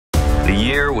The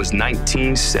year was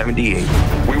 1978.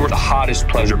 We were the hottest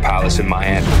pleasure palace in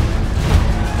Miami.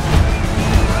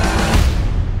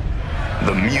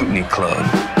 The Mutiny Club.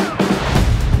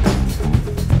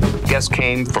 Guests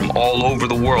came from all over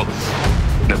the world.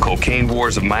 The cocaine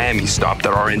wars of Miami stopped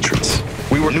at our entrance.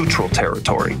 We were neutral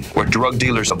territory, where drug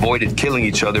dealers avoided killing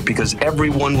each other because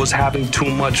everyone was having too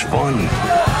much fun.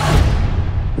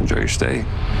 Enjoy your stay.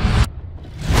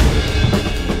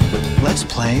 Let's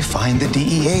play Find the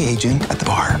DEA agent at the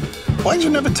bar. Why'd you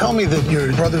never tell me that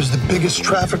your brother's the biggest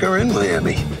trafficker in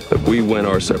Miami? But we went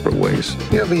our separate ways.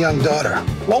 You have a young daughter.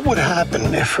 What would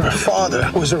happen if her father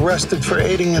was arrested for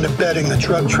aiding and abetting a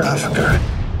drug trafficker?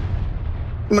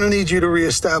 I'm gonna need you to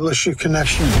reestablish your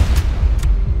connection.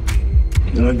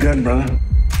 You look good, brother.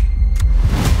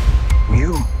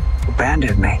 You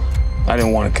abandoned me. I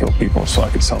didn't want to kill people so I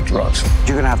could sell drugs.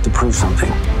 You're gonna have to prove something.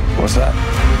 What's that?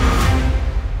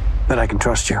 That I can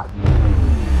trust you.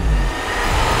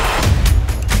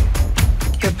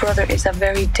 Your brother is a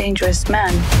very dangerous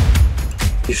man.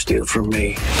 You steal from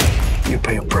me, you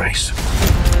pay a price.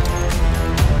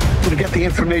 I'm gonna get the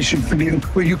information from you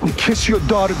where you can kiss your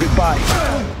daughter goodbye.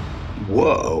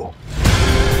 Whoa.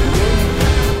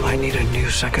 I need a new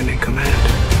second in command.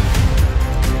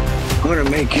 I'm gonna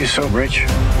make you so rich.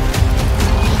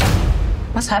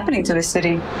 What's happening to this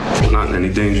city? We're not in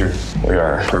any danger. We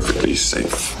are perfectly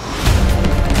safe.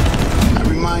 I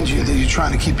remind you that you're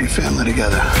trying to keep your family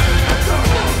together.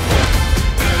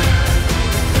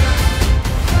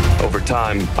 Over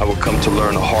time, I would come to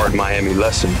learn a hard Miami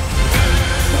lesson.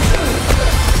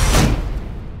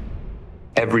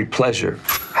 Every pleasure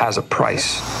has a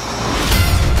price.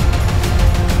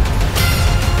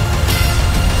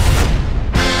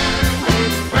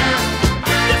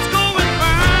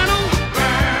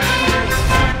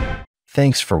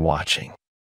 Thanks for watching.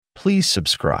 Please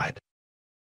subscribe.